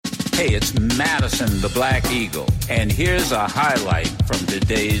Hey, it's Madison the Black Eagle, and here's a highlight from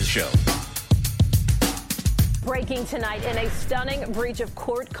today's show. Breaking tonight in a stunning breach of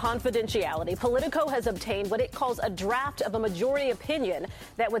court confidentiality, Politico has obtained what it calls a draft of a majority opinion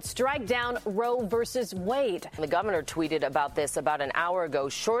that would strike down Roe versus Wade. The governor tweeted about this about an hour ago,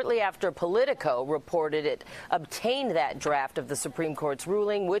 shortly after Politico reported it obtained that draft of the Supreme Court's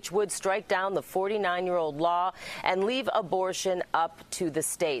ruling, which would strike down the 49-year-old law and leave abortion up to the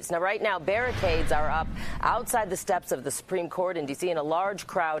states. Now, right now, barricades are up outside the steps of the Supreme Court in D.C., and a large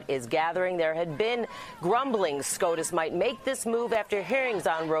crowd is gathering. There had been grumbling SCOTUS might make this move after hearings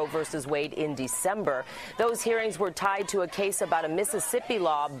on Roe versus Wade in December. Those hearings were tied to a case about a Mississippi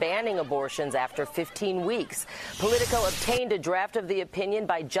law banning abortions after 15 weeks. Politico obtained a draft of the opinion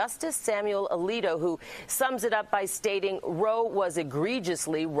by Justice Samuel Alito, who sums it up by stating Roe was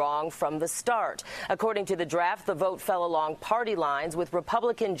egregiously wrong from the start. According to the draft, the vote fell along party lines, with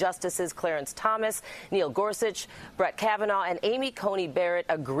Republican Justices Clarence Thomas, Neil Gorsuch, Brett Kavanaugh, and Amy Coney Barrett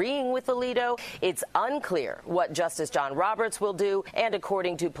agreeing with Alito. It's unclear what Justice John Roberts will do, and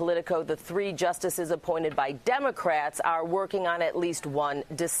according to Politico, the three justices appointed by Democrats are working on at least one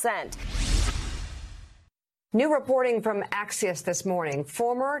dissent. New reporting from Axios this morning.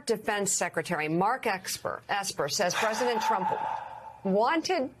 Former Defense Secretary Mark Esper says President Trump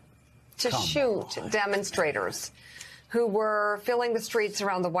wanted to shoot demonstrators who were filling the streets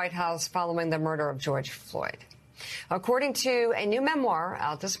around the White House following the murder of George Floyd. According to a new memoir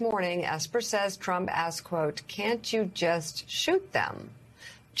out this morning, Esper says Trump asked, quote, "Can't you just shoot them?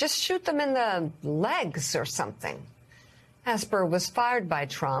 Just shoot them in the legs or something." Esper was fired by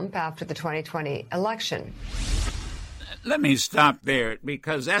Trump after the 2020 election. Let me stop there,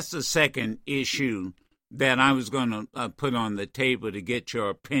 because that's the second issue that I was going to put on the table to get your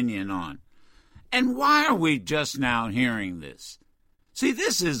opinion on. And why are we just now hearing this? See,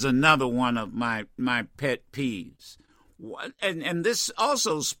 this is another one of my pet peeves. And this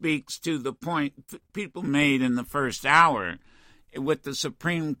also speaks to the point people made in the first hour, with the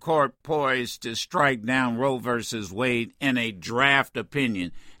Supreme Court poised to strike down Roe versus Wade in a draft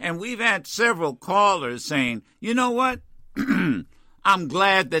opinion. And we've had several callers saying, you know what? I'm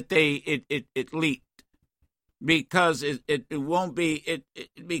glad that it leaked, because it won't be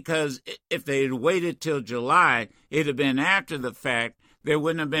because if they had waited till July, it'd have been after the fact. There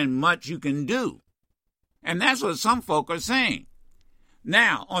wouldn't have been much you can do. And that's what some folk are saying.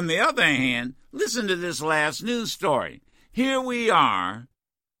 Now, on the other hand, listen to this last news story. Here we are,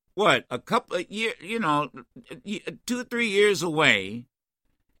 a couple of years, 2 or 3 years away,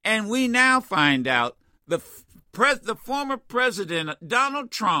 and we now find out the former president,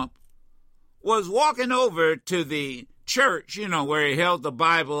 Donald Trump, was walking over to the church, where he held the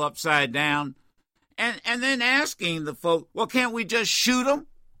Bible upside down, and then asking the folk, well, can't we just shoot them?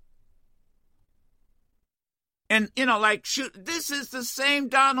 And, shoot. This is the same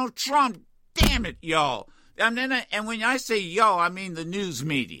Donald Trump. Damn it, y'all. And when I say y'all, I mean the news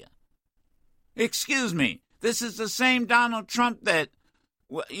media. Excuse me. This is the same Donald Trump that,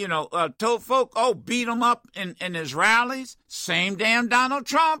 told folk, beat him up in his rallies. Same damn Donald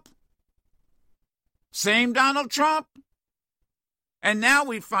Trump. Same Donald Trump. And now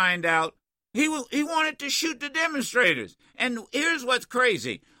we find out he wanted to shoot the demonstrators. And here's what's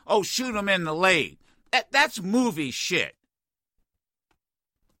crazy. Shoot them in the leg. That's movie shit.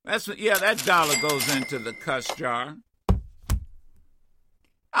 That dollar goes into the cuss jar.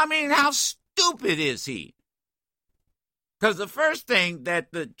 I mean, how stupid is he? Because the first thing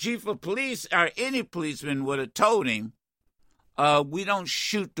that the chief of police or any policeman would have told him, we don't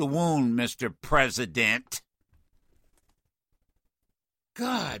shoot the wound, Mr. President.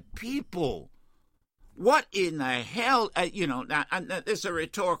 God, people, what in the hell, now, it's a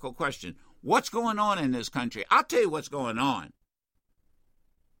rhetorical question. What's going on in this country? I'll tell you what's going on.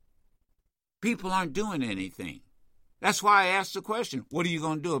 People aren't doing anything. That's why I asked the question, what are you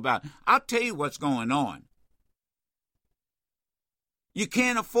going to do about it? I'll tell you what's going on. You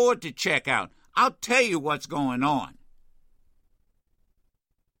can't afford to check out. I'll tell you what's going on.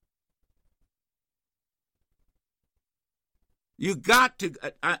 You got to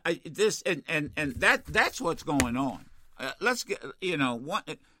this and that's what's going on. Let's get one.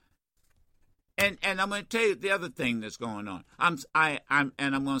 And I'm going to tell you the other thing that's going on. I'm going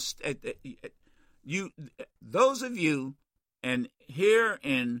to those of you and here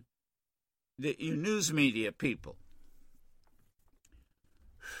in the news media people.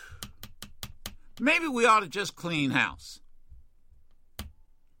 Maybe we ought to just clean house.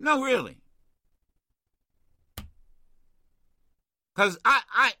 No, really. Because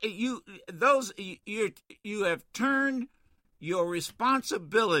you have turned your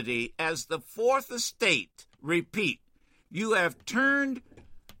responsibility as the fourth estate, repeat, you have turned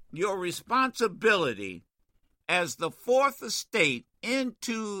your responsibility as the fourth estate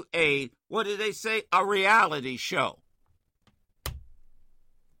into a, what did they say, a reality show.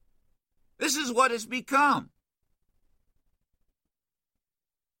 This is what it's become.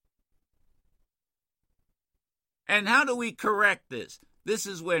 And how do we correct this? This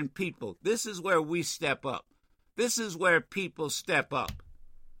is where we step up. This is where people step up.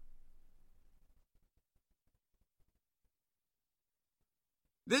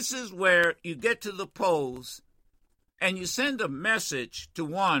 This is where you get to the polls and you send a message to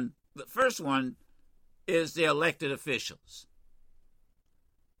one. The first one is the elected officials.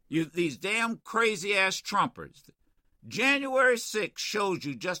 These damn crazy-ass Trumpers. January 6th shows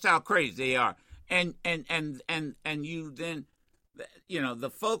you just how crazy they are. And you then,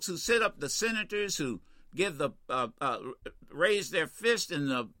 the folks who sit up, the senators who give the raise their fist in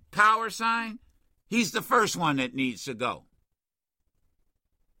the power sign, he's the first one that needs to go.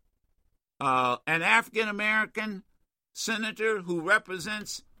 An African-American senator who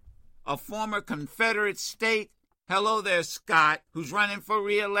represents a former Confederate state, hello there, Scott, who's running for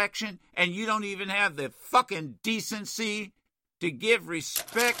re-election, and you don't even have the fucking decency to give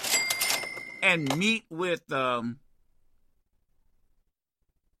respect and meet with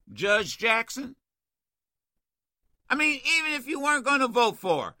Judge Jackson? I mean, even if you weren't going to vote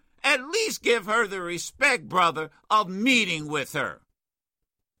for her, at least give her the respect, brother, of meeting with her.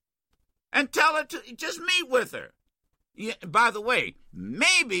 And tell her to just meet with her. Yeah, by the way,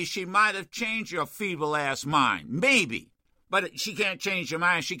 maybe she might have changed your feeble-ass mind. Maybe. But she can't change your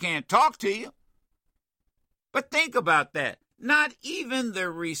mind. She can't talk to you. But think about that. Not even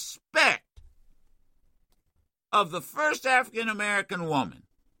the respect of the first African-American woman.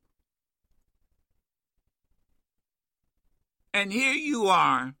 And here you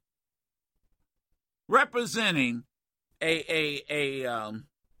are representing a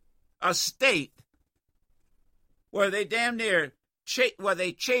state where they damn near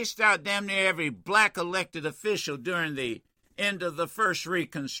they chased out damn near every black elected official during the end of the first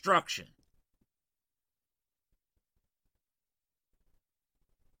Reconstruction.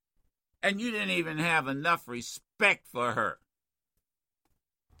 And you didn't even have enough respect for her.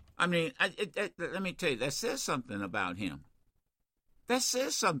 I mean, let me tell you, that says something about him. That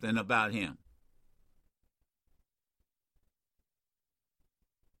says something about him.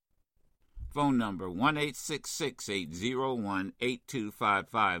 Phone number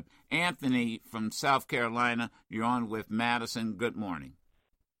 1-866-801-8255. Anthony from South Carolina, you're on with Madison. Good morning.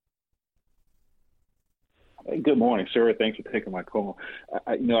 Good morning, sir. Thanks for taking my call.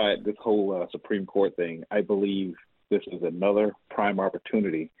 This whole Supreme Court thing, I believe this is another prime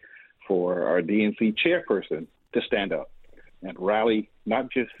opportunity for our DNC chairperson to stand up and rally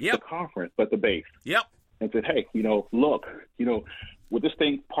not just the conference, but the base. Yep. And said, hey, look, well, this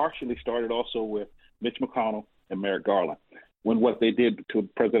thing partially started also with Mitch McConnell and Merrick Garland when what they did to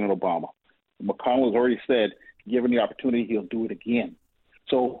President Obama. McConnell has already said, given the opportunity, he'll do it again.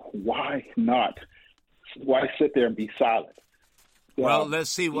 So why not? Why sit there and be silent? Well, let's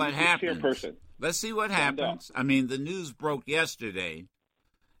see what happens. Let's see what happens. I mean, the news broke yesterday,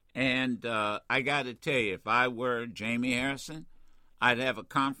 and I got to tell you, if I were Jamie Harrison, I'd have a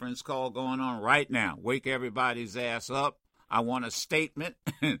conference call going on right now. Wake everybody's ass up. I want a statement,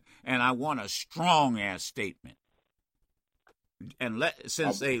 and I want a strong-ass statement. And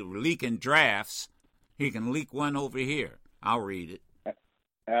since they're leaking drafts, he can leak one over here. I'll read it.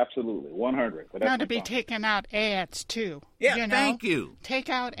 Absolutely, 100. Now to be taking out ads, too. Yeah, thank you. Take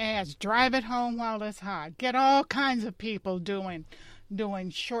out ads. Drive it home while it's hot. Get all kinds of people doing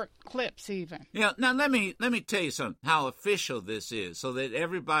short clips even. Yeah, now let me tell you something, how official this is, so that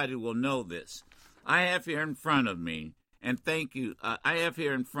everybody will know this. I have here in front of me, and thank you, I have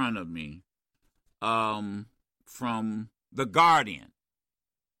here in front of me from The Guardian.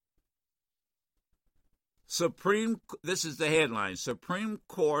 This is the headline, Supreme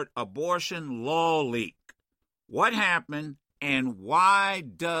Court abortion law leak. What happened and why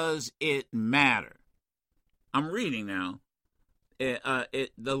does it matter? I'm reading now. The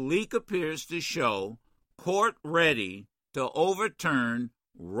leak appears to show court ready to overturn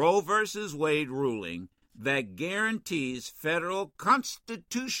Roe versus Wade ruling that guarantees federal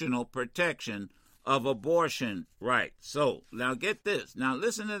constitutional protection of abortion rights. So, now get this. Now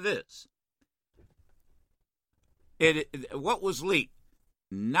listen to this. What was leaked?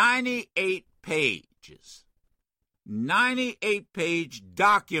 98 pages. 98-page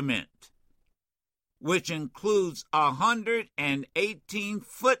document, which includes 118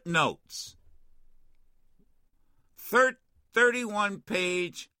 footnotes,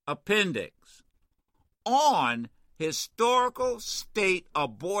 31-page appendix on historical state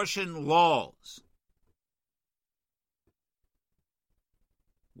abortion laws.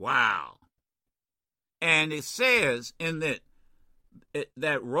 Wow. And it says in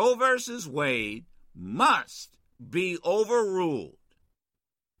that Roe versus Wade must be overruled.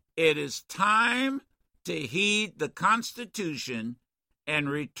 It is time to heed the Constitution and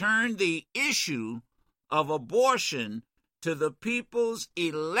return the issue of abortion to the people's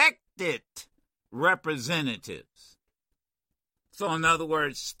elected representatives. So, in other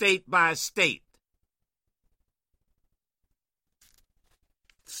words, state by state.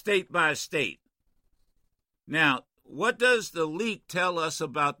 State by state. Now, what does the leak tell us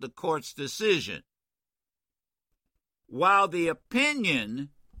about the court's decision? While the opinion,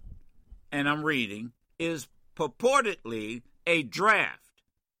 and I'm reading, is purportedly a draft,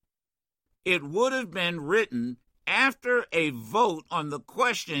 it would have been written after a vote on the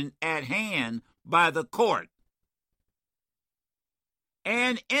question at hand by the court,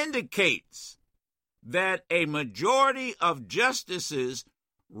 and indicates that a majority of justices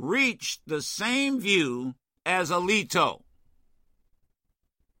reached the same view as Alito.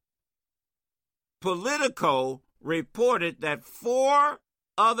 Politico reported that 4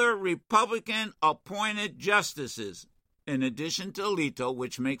 other Republican-appointed justices, in addition to Alito,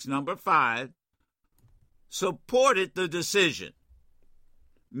 which makes number 5, supported the decision,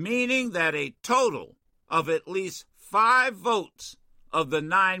 meaning that a total of at least 5 votes of the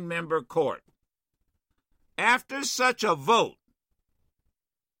 9-member court. After such a vote,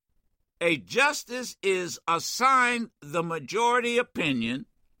 a justice is assigned the majority opinion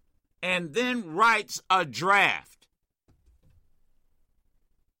and then writes a draft,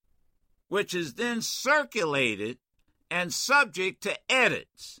 which is then circulated and subject to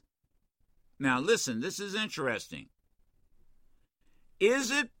edits. Now listen, this is interesting.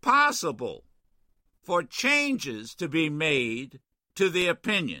 Is it possible for changes to be made to the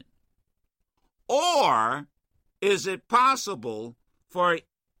opinion? Or is it possible for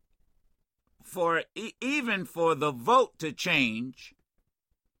even for the vote to change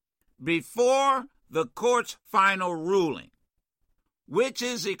before the court's final ruling, which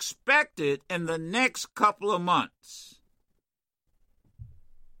is expected in the next couple of months?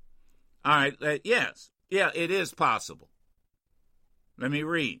 All right, yes. Yeah, it is possible. Let me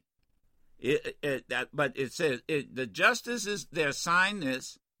read. But it says the justices, they're signed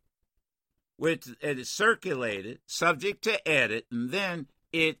this, which it is circulated, subject to edit, and then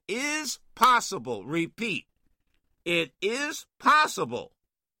it is possible, repeat, it is possible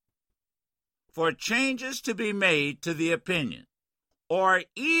for changes to be made to the opinion, or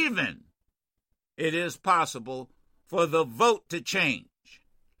even it is possible for the vote to change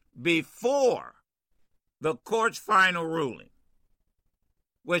before the court's final ruling,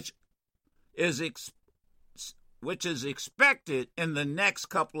 which is expected in the next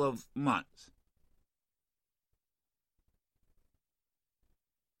couple of months.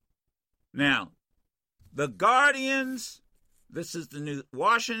 Now, the Guardian's, this is the new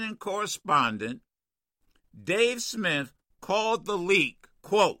Washington correspondent, Dave Smith, called the leak,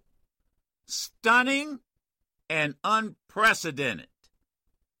 quote, stunning and unprecedented,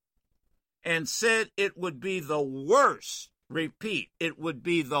 and said it would be the worst, repeat, it would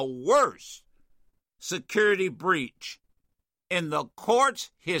be the worst security breach in the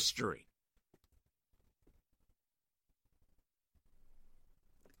court's history.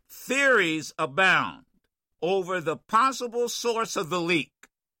 Theories abound over the possible source of the leak.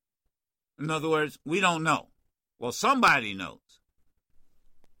 In other words, we don't know. Well, somebody knows.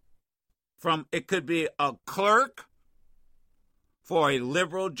 It could be a clerk for a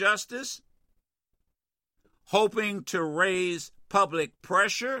liberal justice hoping to raise public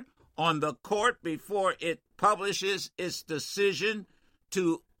pressure on the court before it publishes its decision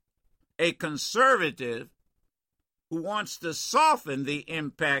to a conservative who wants to soften the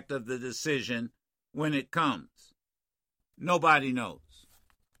impact of the decision when it comes. Nobody knows.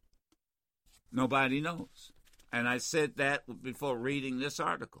 Nobody knows. And I said that before reading this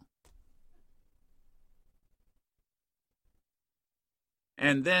article.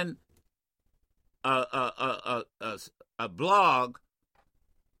 And then a blog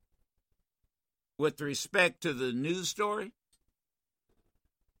with respect to the news story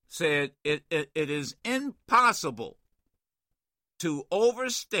said it is impossible to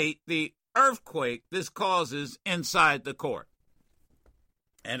overstate the earthquake this causes inside the court.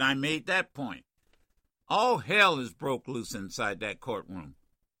 And I made that point. All hell is broke loose inside that courtroom,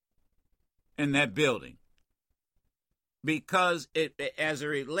 in that building, because as it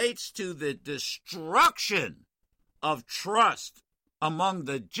relates to the destruction of trust among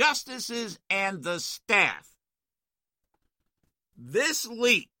the justices and the staff. This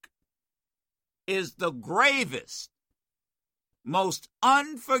leak is the gravest, most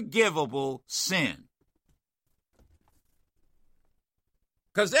unforgivable sin.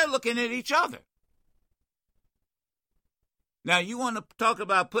 Because they're looking at each other. Now, you want to talk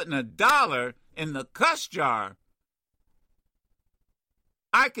about putting $1 in the cuss jar?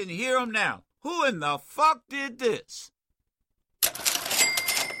 I can hear them now. Who in the fuck did this?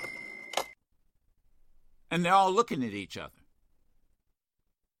 And they're all looking at each other.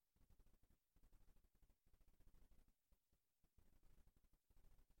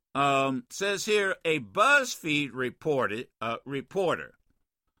 Says here, a BuzzFeed reporter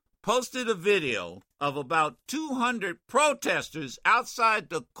posted a video of about 200 protesters outside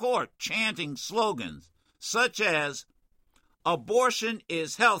the court chanting slogans such as, "Abortion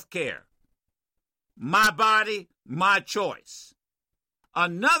is health care," "My body, my choice."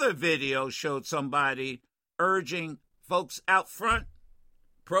 Another video showed somebody urging folks out front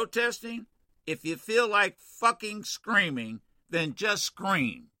protesting, "If you feel like fucking screaming, then just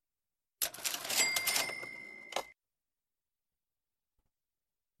scream."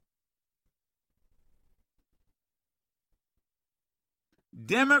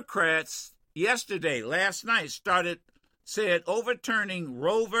 Democrats last night, said overturning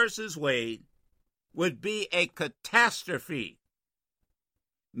Roe versus Wade would be a catastrophe.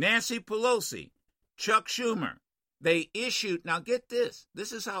 Nancy Pelosi, Chuck Schumer, they issued, now get this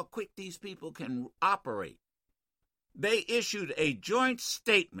is how quick these people can operate. They issued a joint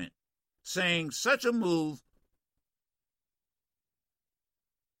statement saying such a move,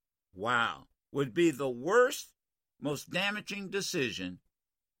 would be the worst, most damaging decision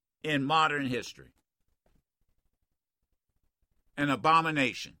in modern history. An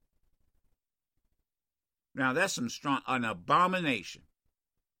abomination. Now that's an abomination.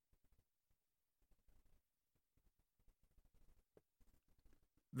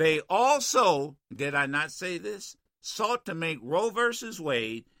 They also, did I not say this, sought to make Roe versus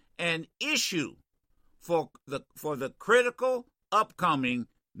Wade an issue for the critical upcoming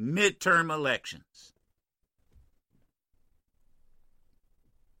midterm elections.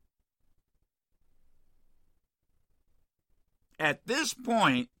 At this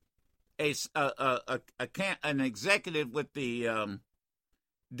point, an executive with the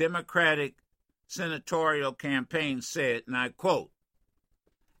Democratic senatorial campaign said, and I quote,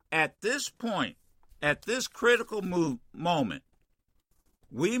 "At this point, at this critical moment,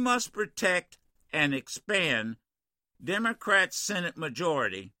 we must protect and expand Democrats' Senate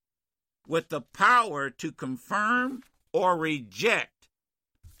majority with the power to confirm or reject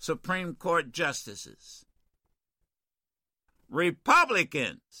Supreme Court justices.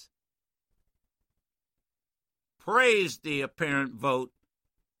 Republicans praised the apparent vote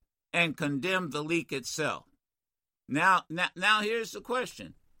and condemned the leak itself. Now here's the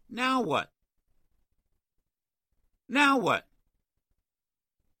question. Now what? Now what?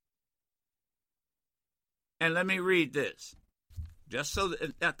 And let me read this, just so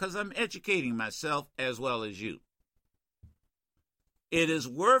that, because I'm educating myself as well as you. It is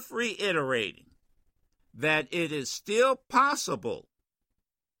worth reiterating that it is still possible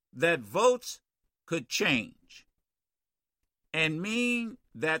that votes could change and mean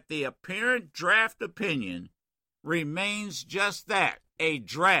that the apparent draft opinion remains just that, a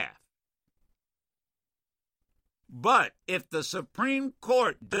draft. But if the Supreme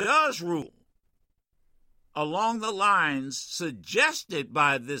Court does rule along the lines suggested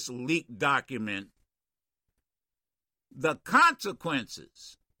by this leaked document, the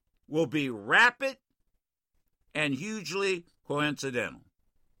consequences will be rapid and hugely coincidental.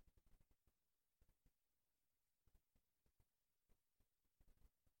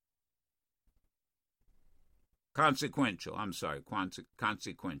 Consequential.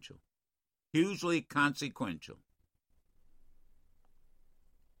 Hugely consequential.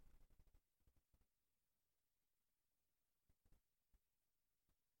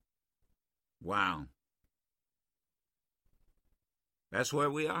 Wow. That's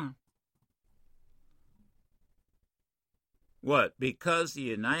where we are. What? Because the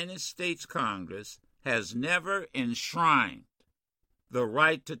United States Congress has never enshrined the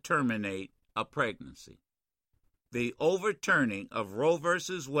right to terminate a pregnancy. The overturning of Roe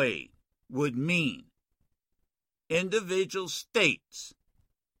versus Wade would mean individual states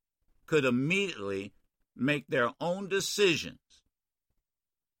could immediately make their own decisions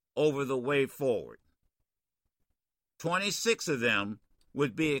over the way forward. 26 of them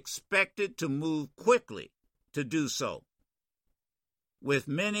would be expected to move quickly to do so, with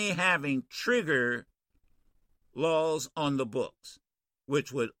many having trigger laws on the books,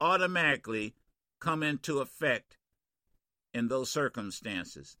 which would automatically come into effect in those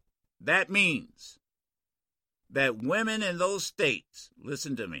circumstances. That means that women in those states,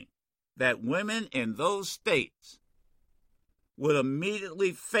 listen to me, that women in those states would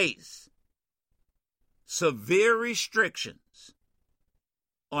immediately face severe restrictions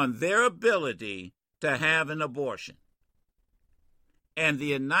on their ability to have an abortion. And the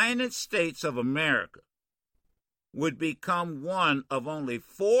United States of America would become one of only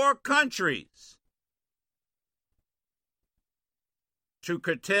 4 countries to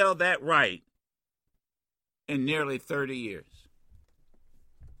curtail that right in nearly 30 years.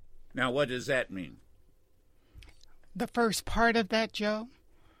 Now, what does that mean? The first part of that, Joe,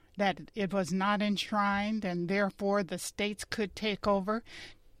 that it was not enshrined and therefore the states could take over.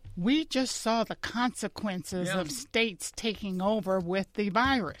 We just saw the consequences of states taking over with the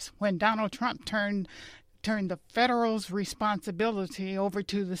virus when Donald Trump turned the federal's responsibility over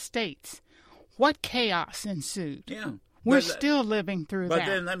to the states. What chaos ensued. Yeah. We're still living through that. But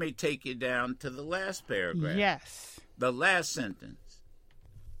then let me take you down to the last paragraph. Yes. The last sentence.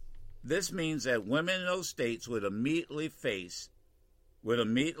 This means that women in those states would immediately face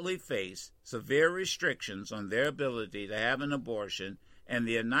severe restrictions on their ability to have an abortion, and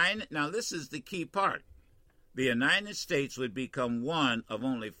now this is the key part. The United States would become one of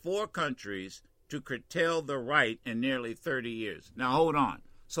only 4 countries to curtail the right in nearly 30 years. Now hold on.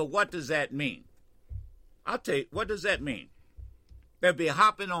 So what does that mean? I'll tell you, what does that mean? They'll be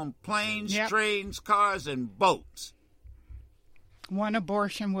hopping on planes, trains, cars, and boats. One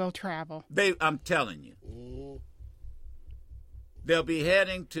abortion will travel. I'm telling you. They'll be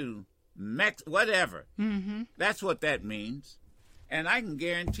heading to whatever. Mm-hmm. That's what that means. And I can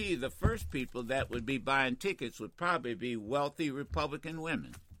guarantee you the first people that would be buying tickets would probably be wealthy Republican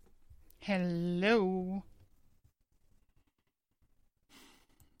women. Hello.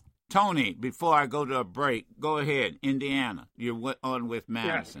 Tony, before I go to a break, go ahead. Indiana, you're on with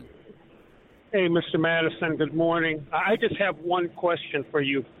Madison. Yes. Hey, Mr. Madison, good morning. I just have one question for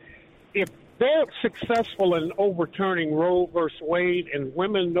you. If they're successful in overturning Roe versus Wade and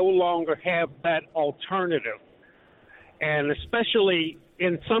women no longer have that alternative, and especially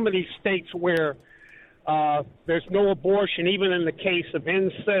in some of these states where there's no abortion, even in the case of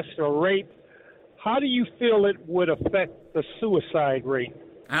incest or rape, how do you feel it would affect the suicide rate?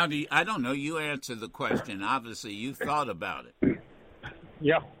 I don't know. You answer the question. Obviously, you thought about it.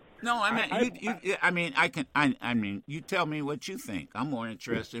 Yeah. No, you tell me what you think. I'm more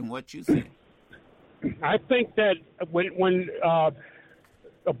interested in what you think. I think that when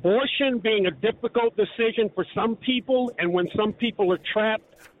abortion being a difficult decision for some people, and when some people are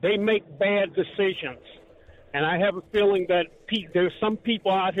trapped, they make bad decisions. And I have a feeling that there's some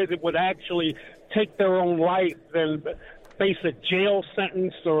people out here that would actually take their own life than face a jail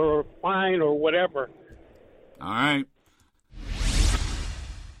sentence or fine or whatever. All right.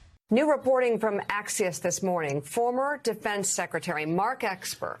 New reporting from Axios this morning. Former Defense Secretary Mark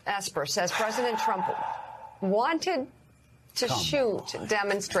Esper says President Trump wanted to shoot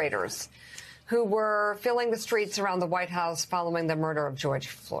demonstrators who were filling the streets around the White House following the murder of George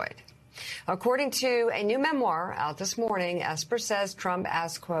Floyd. According to a new memoir out this morning, Esper says Trump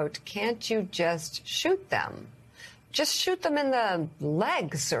asked, quote, "Can't you just shoot them? Just shoot them in the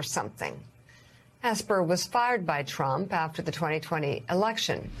legs or something." Esper was fired by Trump after the 2020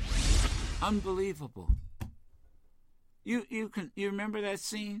 election. Unbelievable. You remember that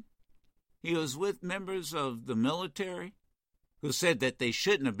scene? He was with members of the military who said that they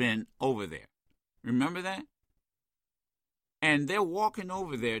shouldn't have been over there. Remember that? And they're walking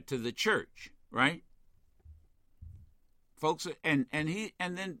over there to the church, right? Folks, and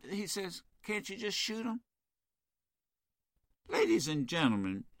then he says, "Can't you just shoot them?" Ladies and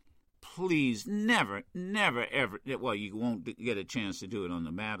gentlemen, please never, ever, well, you won't get a chance to do it on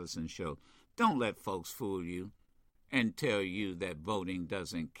the Madison Show. Don't let folks fool you and tell you that voting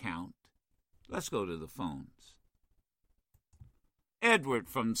doesn't count. Let's go to the phones. Edward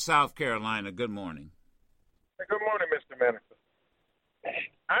from South Carolina, good morning. Good morning, Mr. Madison.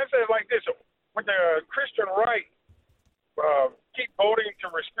 I say it like this. When the Christian right keep voting to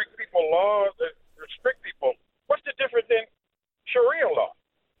restrict people's laws, restrict people, what's the difference in Sharia law?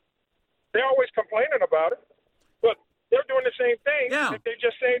 They're always complaining about it, but they're doing the same thing. Yeah. They're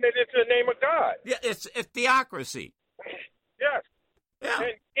just saying that it's in the name of God. Yeah, it's theocracy. Yes. Yeah.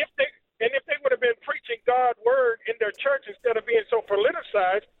 And if they would have been preaching God's word in their church instead of being so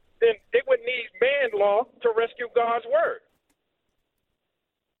politicized, then they would need man law to rescue God's word.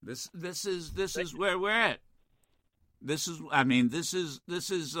 This is where we're at. This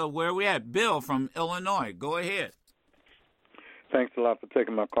is where we at. Bill from Illinois, go ahead. Thanks a lot for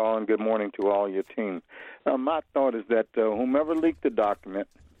taking my call, and good morning to all your team. My thought is that whomever leaked the document,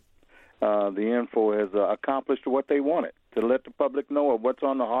 the info has accomplished what they wanted, to let the public know of what's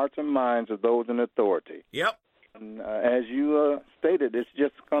on the hearts and minds of those in authority. Yep. And, as you stated, it's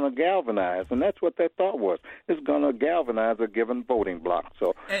just going to galvanize, and that's what that thought was. It's going to galvanize a given voting bloc.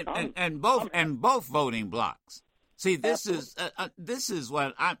 So and both voting blocks. See, this is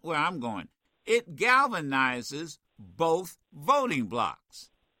where I'm going. It galvanizes both voting blocks.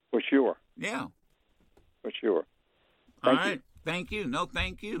 For sure. Yeah. For sure. All right. Thank you. No,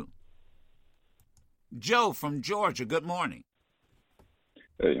 thank you. Joe from Georgia, good morning.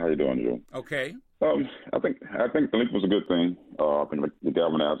 Hey, how you doing, Joe? Okay. I think the link was a good thing. I think the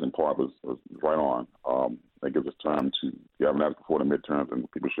galvanizing part was right on. That gives us time to galvanize before the midterms, and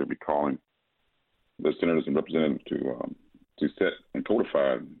people should be calling the senators and representatives to set and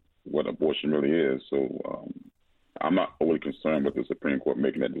codify what abortion really is. So I'm not overly concerned with the Supreme Court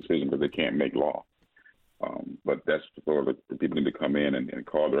making that decision because they can't make law. But that's for the people need to come in and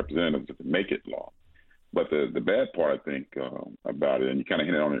call the representatives to make it law. But the bad part, I think, about it, and you kind of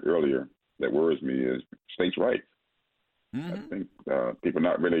hinted on it earlier, that worries me is states' rights. Mm-hmm. I think people are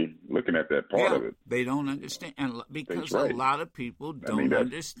not really looking at that part of it. They don't understand, and because a lot of people don't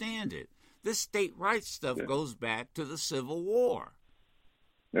understand it. This state rights stuff goes back to the Civil War.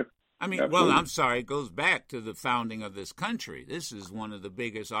 Yep. I mean, Absolutely. well, I'm sorry, it goes back to the founding of this country. This is one of the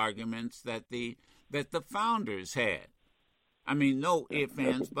biggest arguments that the founders had. I mean, no ifs,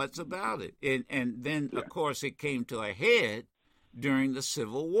 ands, buts about it. And then, of course, it came to a head during the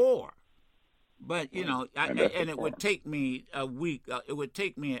Civil War. But, you know, and it would take me a week, it would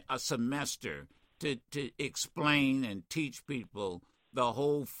take me a semester to explain and teach people the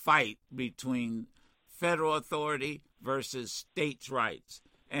whole fight between federal authority versus states' rights.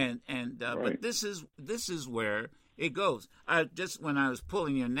 But this is where it goes. When I was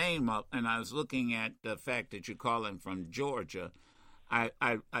pulling your name up and I was looking at the fact that you're calling from Georgia,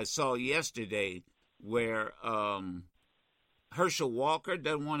 I saw yesterday where Herschel Walker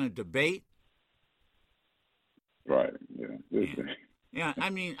doesn't want to debate. Right. Yeah. Yeah. I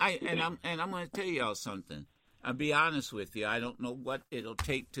mean, I'm going to tell y'all something. I'll be honest with you. I don't know what it'll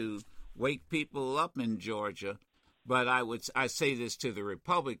take to wake people up in Georgia, but I say this to the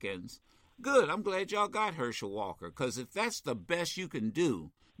Republicans. Good. I'm glad y'all got Herschel Walker, because if that's the best you can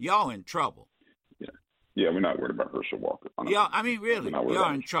do, y'all in trouble. Yeah, we're not worried about Herschel Walker. Yeah, I mean, really,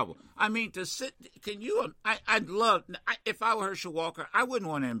 y'all in trouble. I mean, I'd love, if I were Herschel Walker, I wouldn't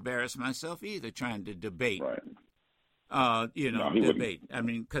want to embarrass myself either trying to debate. Right. Debate. I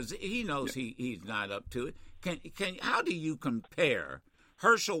mean, because he knows he's not up to it. How do you compare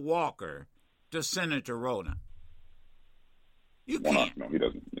Herschel Walker to Senator Rona? You can't. No, he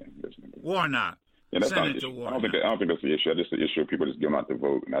doesn't. Yeah, he doesn't. Warnock. Yeah, that's Senator not Warnock. I don't think that's the issue. Just the issue of people just going out to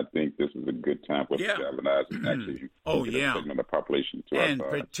vote, and I think this is a good time for us to galvanize and actually get a segment of the population to and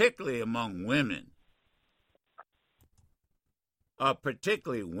our side. particularly among women.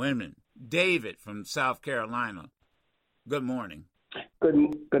 Particularly women. David from South Carolina. Good morning.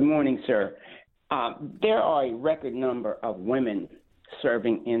 Good morning, sir. There are a record number of women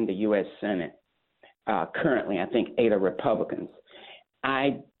serving in the U.S. Senate. Currently, I think 8 are Republicans.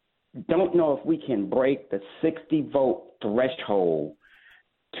 I don't know if we can break the 60-vote threshold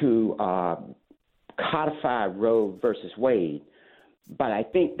to codify Roe versus Wade, but I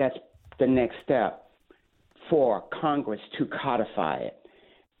think that's the next step for Congress to codify it.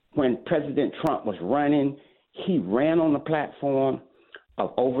 When President Trump was running, he ran on the platform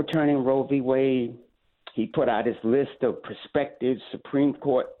of overturning Roe v. Wade. He put out his list of prospective Supreme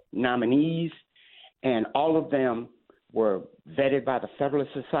Court nominees, and all of them were vetted by the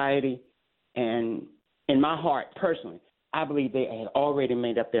Federalist Society. And in my heart, personally, I believe they had already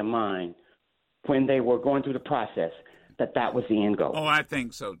made up their mind when they were going through the process that was the end goal. Oh, I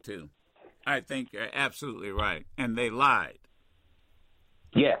think so, too. I think you're absolutely right. And they lied.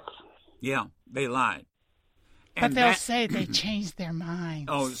 Yes. Yeah, they lied. But they'll say they changed their minds.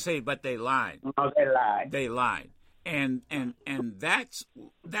 Oh, but they lied. Oh, they lied. They lied. And that's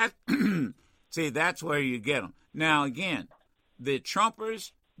see, that's where you get them. Now, again, the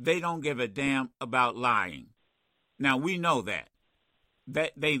Trumpers, they don't give a damn about lying. Now, we know that.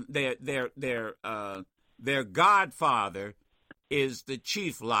 Their godfather is the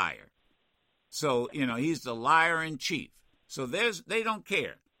chief liar. So, he's the liar in chief. So they don't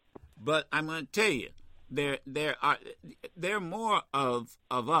care. But I'm going to tell you, there are more of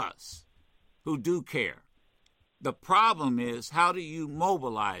us who do care. The problem is, how do you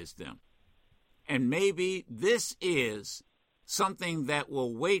mobilize them? And maybe this is something that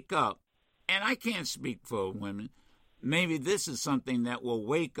will wake up, and I can't speak for women, maybe this is something that will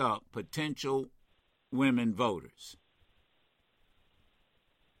wake up potential women voters.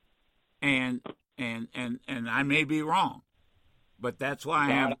 And I may be wrong, but that's why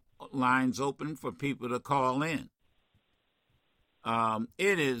I have lines open for people to call in.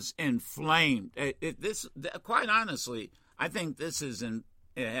 It is inflamed. Quite honestly, I think this it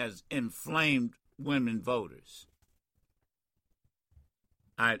has inflamed women voters.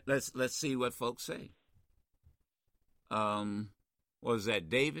 All right, let's see what folks say. Was that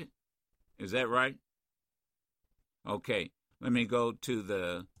David? Is that right? Okay, let me go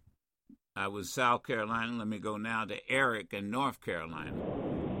to I was South Carolina. Let me go now to Eric in North Carolina.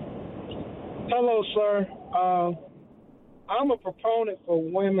 Hello, sir. I'm a proponent for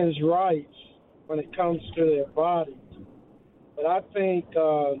women's rights when it comes to their bodies. But I think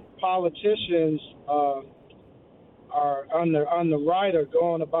politicians are on the right are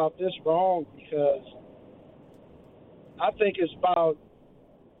going about this wrong, because I think it's about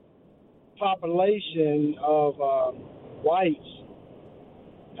population of whites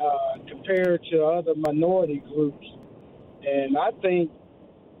compared to other minority groups. And I think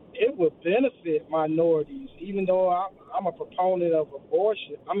it would benefit minorities, even though I'm a proponent of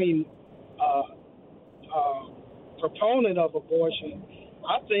abortion. Proponent of abortion.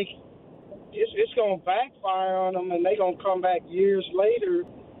 I think it's going to backfire on them, and they're going to come back years later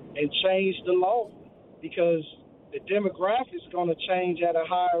and change the law, because the demographics going to change at a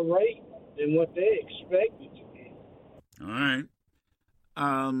higher rate than what they expected to be. All right.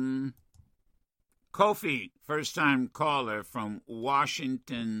 Kofi, first-time caller from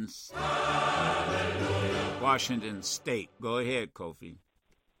Washington State. Go ahead, Kofi.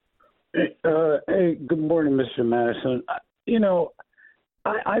 Hey, good morning, Mr. Madison.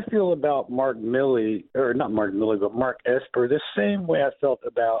 I feel about Mark Milley, or not Mark Milley, but Mark Esper, the same way I felt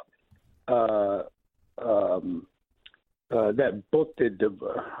about that book that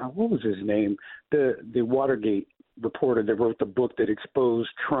what was his name? The Watergate reporter that wrote the book that exposed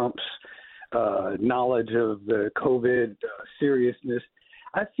Trump's knowledge of the COVID seriousness.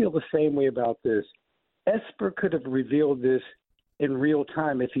 I feel the same way about this. Esper could have revealed this in real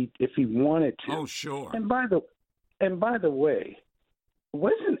time if he wanted to. Oh, sure. And by the way,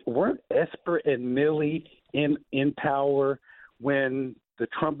 weren't Esper and Milley in power when the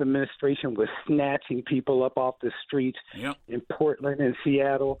Trump administration was snatching people up off the streets in Portland and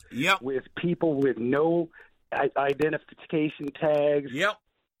Seattle with people with no identification tags,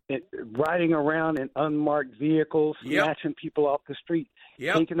 and riding around in unmarked vehicles, snatching people off the street,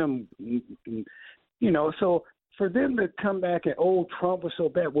 taking them, so for them to come back and, Trump was so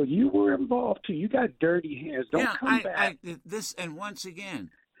bad. Well, you were involved too. You got dirty hands. Don't come back. And once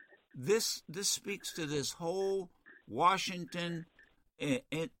again, this speaks to this whole Washington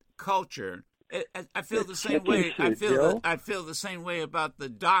culture. I feel the same way. I feel the same way about the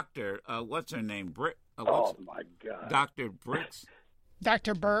doctor. What's her name? Oh my God, Dr. Brooks.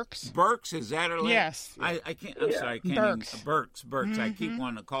 Dr. Burks. Burks, is that her name? Yes. I can't. I'm sorry. I can't Burks. Even, Burks. Mm-hmm. I keep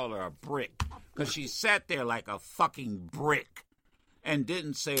wanting to call her a brick because she sat there like a fucking brick and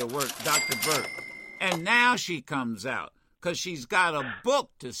didn't say a word. Dr. Burks. And now she comes out because she's got a book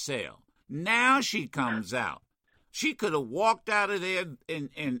to sell. Now she comes out. She could have walked out of there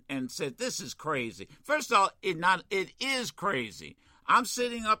and said, "This is crazy." First of all, it is crazy. I'm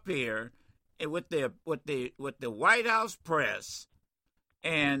sitting up here with the White House press.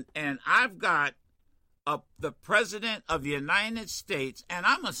 And I've got the President of the United States, and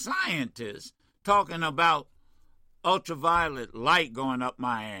I'm a scientist, talking about ultraviolet light going up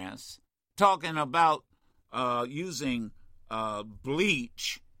my ass, talking about using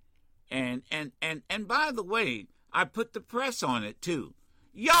bleach. And by the way, I put the press on it, too.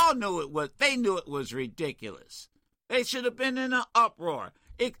 Y'all knew they knew it was ridiculous. They should have been in an uproar.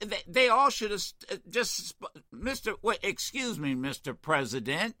 They all should have just, excuse me, Mr.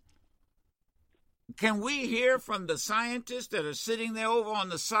 President. Can we hear from the scientists that are sitting there over on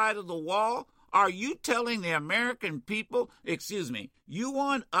the side of the wall? Are you telling the American people, you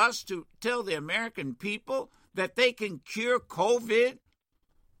want us to tell the American people that they can cure COVID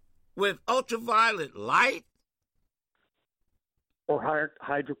with ultraviolet light? Or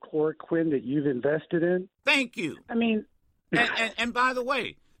hydrochloroquine that you've invested in? Thank you. I mean... And by the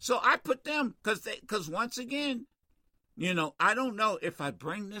way, so I put them because once again, I don't know if I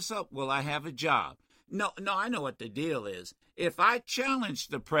bring this up, will I have a job? No, I know what the deal is. If I challenge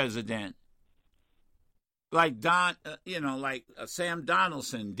the president, like Sam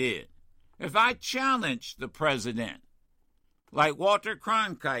Donaldson did, if I challenge the president, like Walter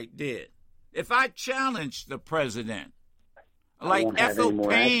Cronkite did, If I challenge the president, like Ethel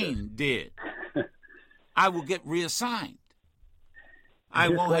Payne did, I will get reassigned. I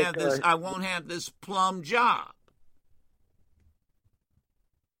won't have this plum job.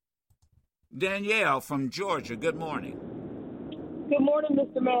 Danielle from Georgia, good morning. Good morning,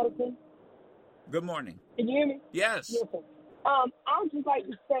 Mr. Madison. Good morning. Can you hear me? Yes. Yes, sir. I would just like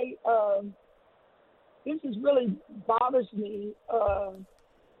to say this is really bothers me.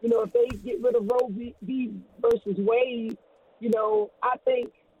 If they get rid of Roe v. versus Wade, I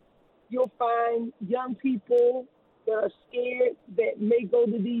think you'll find young people that are scared that may go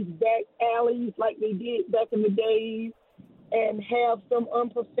to these back alleys like they did back in the days and have some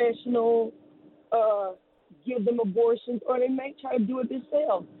unprofessional give them abortions, or they may try to do it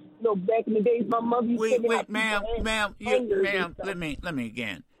themselves. Back in the days, my mother used to Wait, ma'am, let me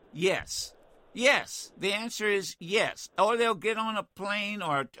again. Yes. The answer is yes. Or they'll get on a plane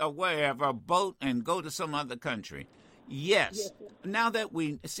or wherever, a boat, and go to some other country. Yes. Now that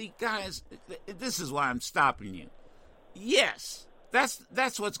we see, guys, this is why I'm stopping you. Yes,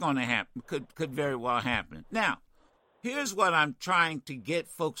 that's what's going to happen. Could very well happen. Now, here's what I'm trying to get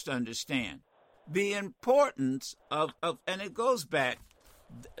folks to understand: the importance of and it goes back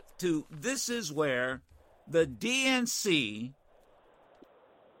to this is where the DNC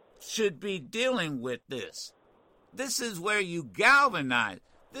should be dealing with this. This is where you galvanize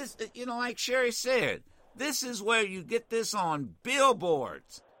this. Like Sherry said, this is where you get this on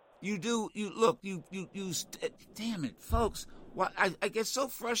billboards. Damn it, folks. I get so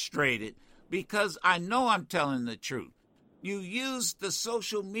frustrated because I know I'm telling the truth. You use the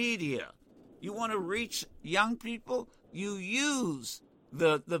social media. You want to reach young people? You use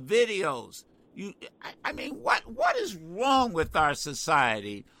the videos. What is wrong with our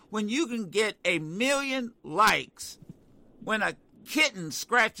society when you can get 1 million likes when a kitten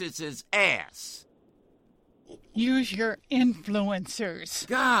scratches its ass? Use your influencers,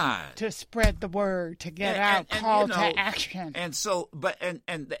 God, to spread the word, to get out, call to action. And so,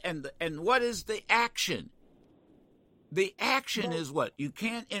 and what is the action? The action is what? You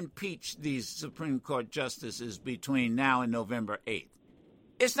can't impeach these Supreme Court justices between now and November 8th.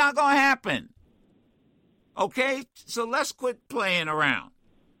 It's not going to happen. Okay? So let's quit playing around.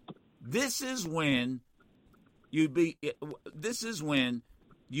 This is when you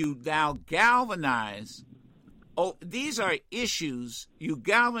now galvanize. Oh, these are issues. You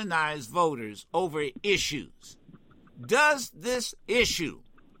galvanize voters over issues. Does this issue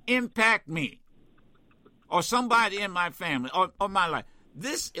impact me or somebody in my family or my life?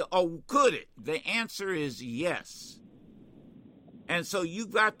 Could it? The answer is yes. And so you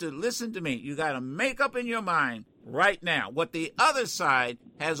got to listen to me. You got to make up in your mind right now what the other side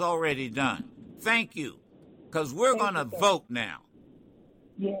has already done. Thank you, because we're going to vote now.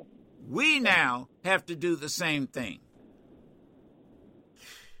 Yes. We now have to do the same thing.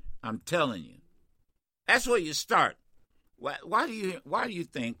 I'm telling you. That's where you start. Why do you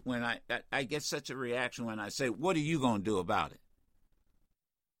think when I get such a reaction when I say, what are you going to do about it?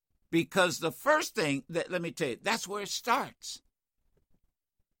 Because the first thing, let me tell you, that's where it starts.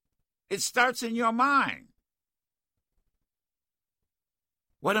 It starts in your mind.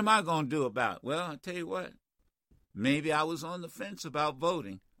 What am I going to do about it? Well, I'll tell you what. Maybe I was on the fence about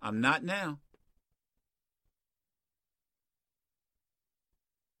voting. I'm not now.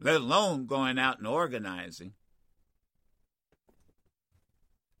 Let alone going out and organizing.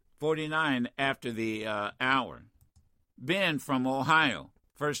 49 after the hour. Ben from Ohio,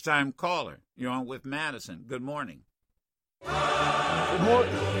 first-time caller. You're on with Madison. Good morning. Good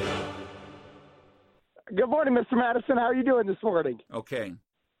morning. Good morning, Mr. Madison. How are you doing this morning? Okay.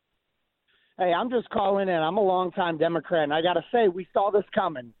 Hey, I'm just calling in. I'm a longtime Democrat, and I got to say, we saw this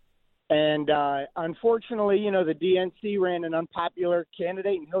coming. And unfortunately, the DNC ran an unpopular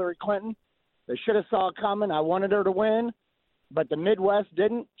candidate in Hillary Clinton. They should have saw it coming. I wanted her to win, but the Midwest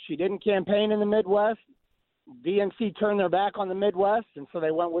didn't. She didn't campaign in the Midwest. DNC turned their back on the Midwest, and so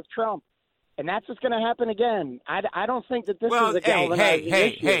they went with Trump. And that's what's going to happen again. I don't think that this is a galvanizing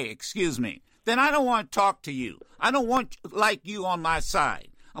issue. Hey, excuse me. Then I don't want to talk to you. I don't want like you on my side.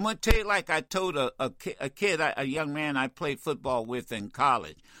 I'm going to tell you like I told a young man I played football with in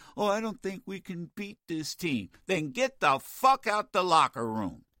college. Oh, I don't think we can beat this team. Then get the fuck out the locker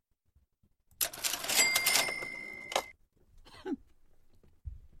room.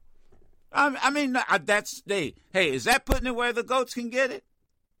 Hey, is that putting it where the goats can get it?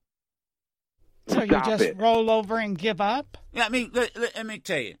 So you just roll over and give up? Yeah, let me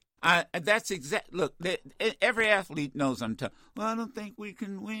tell you. That's exact. Look, every athlete knows I'm telling. Well, I don't think we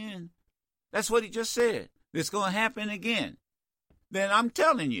can win. That's what he just said. It's going to happen again. Then I'm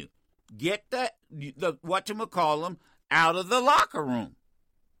telling you, get the whatchamacallem out of the locker room.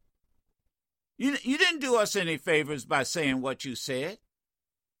 You didn't do us any favors by saying what you said.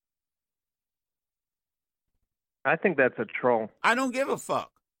 I think that's a troll. I don't give a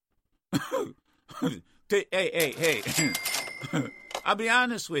fuck. Hey. I'll be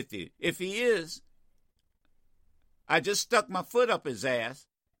honest with you. If he is, I just stuck my foot up his ass.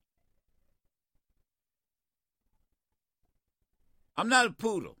 I'm not a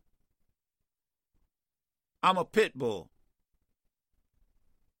poodle. I'm a pit bull.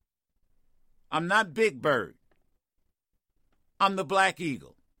 I'm not Big Bird. I'm the Black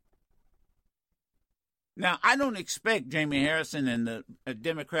Eagle. Now, I don't expect Jamie Harrison and the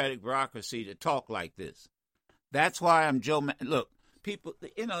Democratic bureaucracy to talk like this. That's why I'm Joe. Look, people,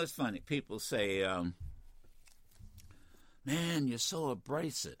 it's funny. People say, man, you're so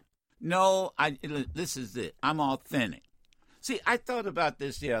abrasive. No, this is it. I'm authentic. See, I thought about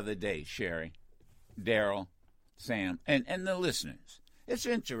this the other day, Sherry, Daryl, Sam, and the listeners. It's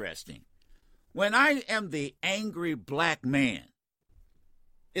interesting. When I am the angry black man,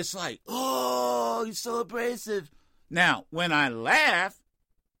 it's like, oh, he's so abrasive. Now, when I laugh,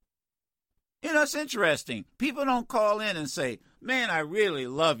 it's interesting. People don't call in and say, man, I really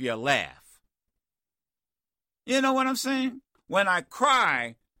love your laugh. You know what I'm saying? When I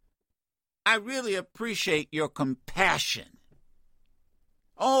cry, I really appreciate your compassion.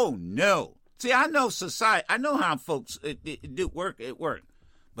 Oh, no. See, I know society. I know how folks do work at work.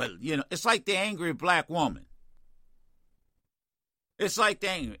 But, it's like the angry black woman. It's like the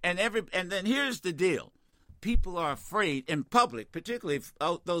angry. And then here's the deal. People are afraid in public, particularly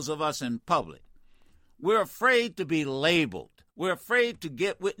those of us in public. We're afraid to be labeled. We're afraid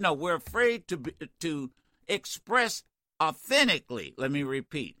to we're afraid to express authentically. Let me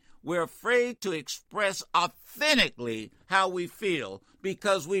repeat. We're afraid to express authentically how we feel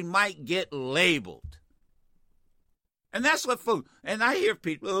because we might get labeled. And that's what folks, and I hear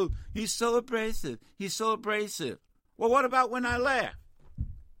people, oh, he's so abrasive. He's so abrasive. Well, what about when I laugh?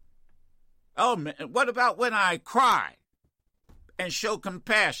 Oh, man, what about when I cry and show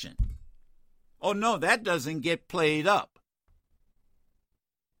compassion? Oh, no, that doesn't get played up.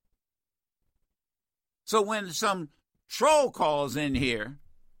 So when some troll calls in here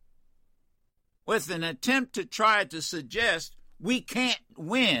with an attempt to try to suggest we can't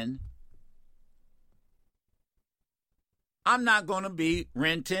win, I'm not going to be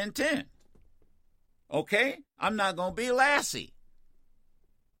Rin Tin Tin. Okay? I'm not going to be Lassie.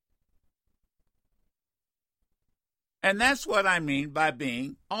 And that's what I mean by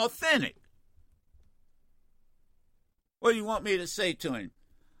being authentic. What do you want me to say to him?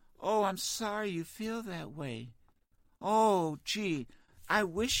 Oh, I'm sorry you feel that way. Oh, gee, I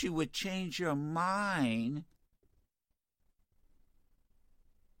wish you would change your mind.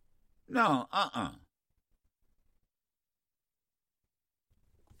 No,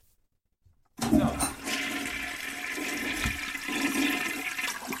 No.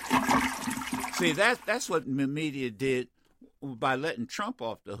 See, that's what the media did by letting Trump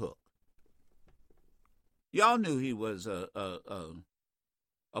off the hook. Y'all knew he was a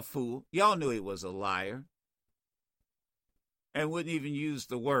fool. Y'all knew he was a liar. And wouldn't even use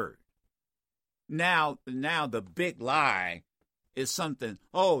the word. Now the big lie is something,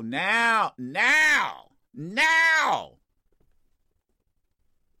 oh, now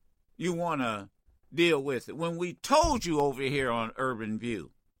you want to deal with it. When we told you over here on Urban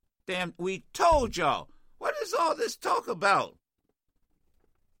View, damn, we told y'all, what is all this talk about?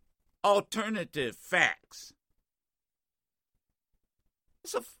 Alternative facts.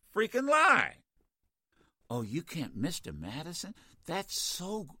 It's a freaking lie. Oh, you can't, Mr. Madison? That's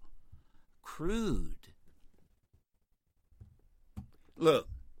so crude. Look,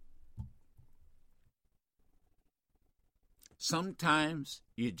 sometimes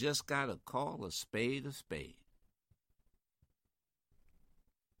you just got to call a spade a spade.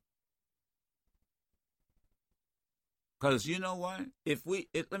 Because you know what?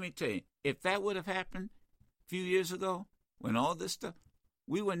 Let me tell you, if that would have happened a few years ago, when all this stuff,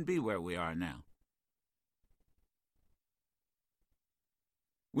 we wouldn't be where we are now.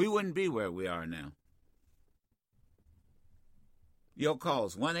 We wouldn't be where we are now. Your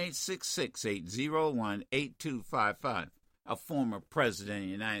calls, 1-866-801-8255. A former president of the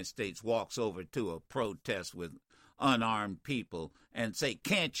United States walks over to a protest with unarmed people and say,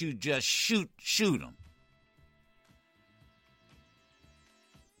 can't you just shoot them?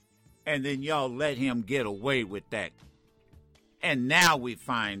 And then y'all let him get away with that. And now we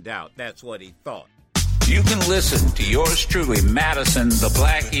find out that's what he thought. You can listen to yours truly, Madison the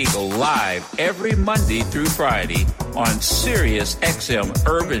Black Eagle, live every Monday through Friday on Sirius XM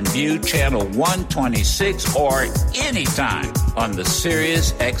Urban View Channel 126 or anytime on the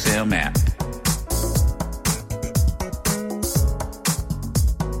Sirius XM app.